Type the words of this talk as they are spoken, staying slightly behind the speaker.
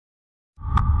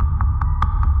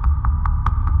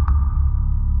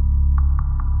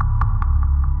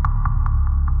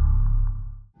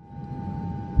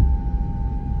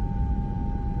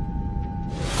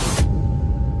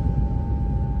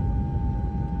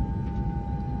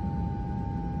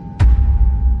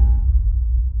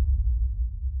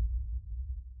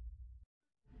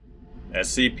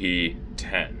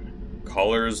SCP-10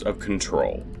 Collars of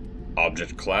Control.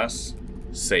 Object Class: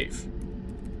 Safe.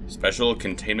 Special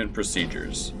Containment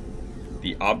Procedures.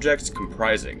 The objects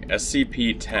comprising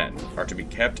SCP-10 are to be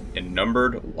kept in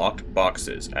numbered, locked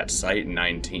boxes at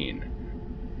Site-19.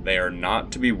 They are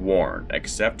not to be worn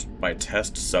except by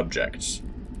test subjects.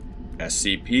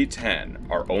 SCP-10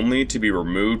 are only to be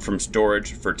removed from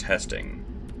storage for testing.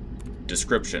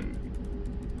 Description: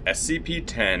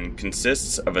 SCP-10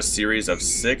 consists of a series of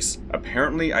 6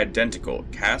 apparently identical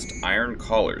cast iron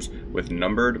collars with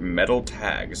numbered metal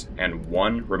tags and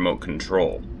 1 remote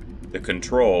control. The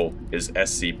control is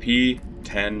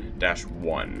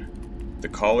SCP-10-1. The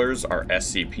collars are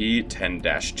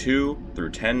SCP-10-2 through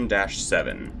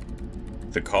 10-7.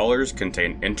 The collars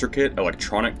contain intricate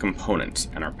electronic components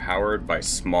and are powered by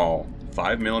small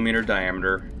 5mm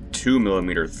diameter,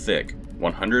 2mm thick,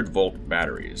 100-volt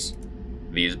batteries.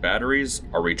 These batteries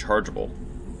are rechargeable.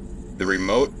 The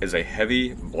remote is a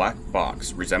heavy, black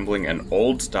box resembling an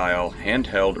old-style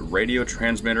handheld radio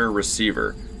transmitter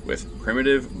receiver with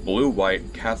primitive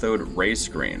blue-white cathode ray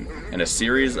screen and a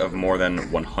series of more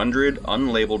than 100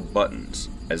 unlabeled buttons,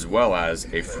 as well as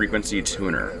a frequency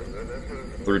tuner.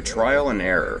 Through trial and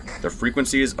error, the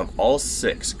frequencies of all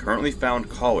 6 currently found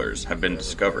collars have been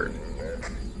discovered.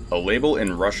 A label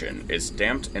in Russian is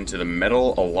stamped into the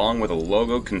metal along with a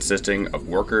logo consisting of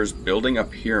workers building a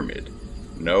pyramid.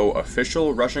 No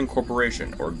official Russian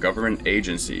corporation or government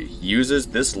agency uses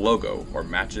this logo or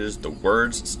matches the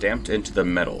words stamped into the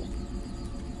metal.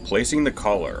 Placing the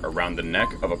collar around the neck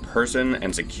of a person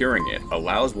and securing it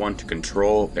allows one to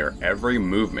control their every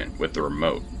movement with the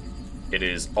remote. It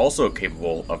is also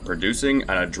capable of producing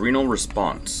an adrenal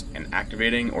response and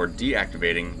activating or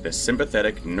deactivating the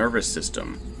sympathetic nervous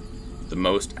system. The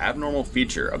most abnormal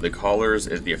feature of the collars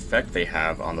is the effect they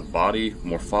have on the body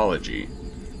morphology.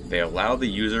 They allow the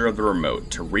user of the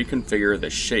remote to reconfigure the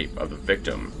shape of the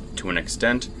victim to an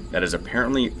extent that is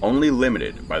apparently only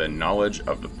limited by the knowledge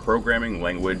of the programming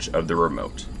language of the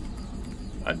remote.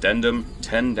 Addendum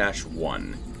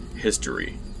 10-1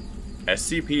 History.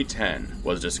 SCP-10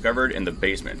 was discovered in the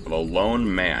basement of a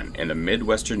lone man in the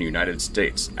Midwestern United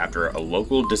States after a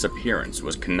local disappearance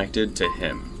was connected to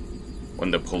him.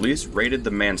 When the police raided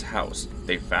the man's house,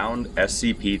 they found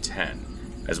SCP-10,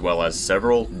 as well as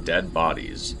several dead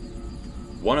bodies.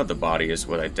 One of the bodies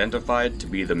was identified to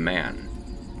be the man.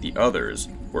 The others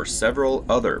were several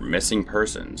other missing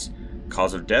persons,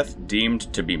 cause of death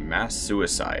deemed to be mass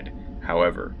suicide.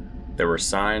 However, there were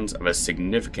signs of a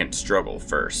significant struggle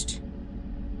first.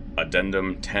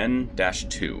 Addendum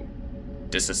 10-2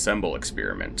 Disassemble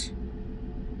Experiment.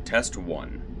 Test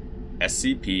 1.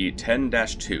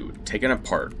 SCP-10-2 taken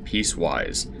apart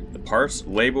piecewise, the parts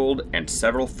labeled and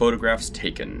several photographs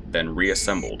taken, then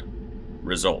reassembled.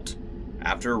 Result: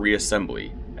 after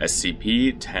reassembly,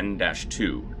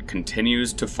 SCP-10-2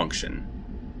 continues to function.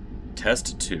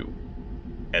 Test 2.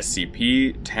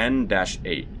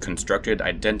 SCP-10-8 constructed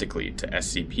identically to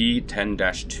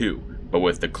SCP-10-2, but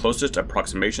with the closest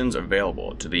approximations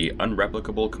available to the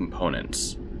unreplicable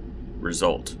components.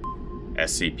 Result: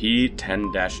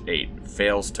 SCP-10-8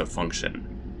 fails to function.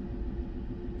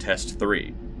 Test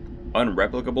 3.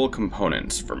 Unreplicable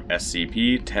components from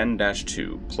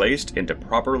SCP-10-2 placed into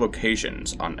proper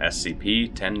locations on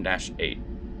SCP-10-8.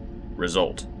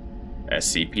 Result: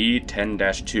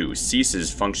 SCP-10-2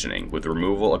 ceases functioning with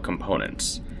removal of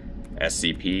components.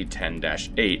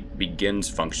 SCP-10-8 begins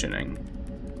functioning.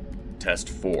 Test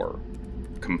 4.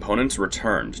 Components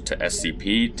returned to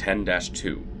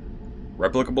SCP-10-2.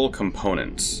 Replicable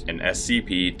components in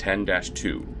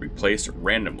SCP-10-2 replaced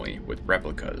randomly with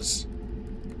replicas.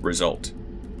 Result: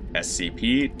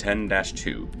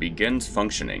 SCP-10-2 begins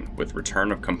functioning with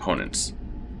return of components.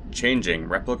 Changing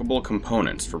replicable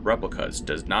components for replicas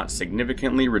does not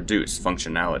significantly reduce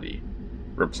functionality.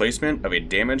 Replacement of a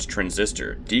damaged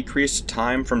transistor decreased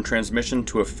time from transmission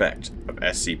to effect of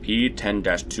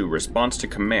SCP-10-2 response to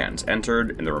commands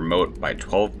entered in the remote by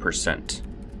 12%.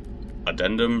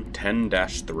 Addendum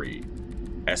 10-3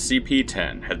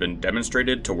 SCP-10 has been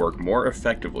demonstrated to work more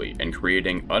effectively in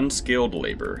creating unskilled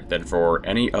labor than for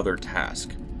any other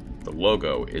task. The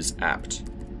logo is apt.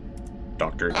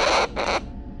 Dr.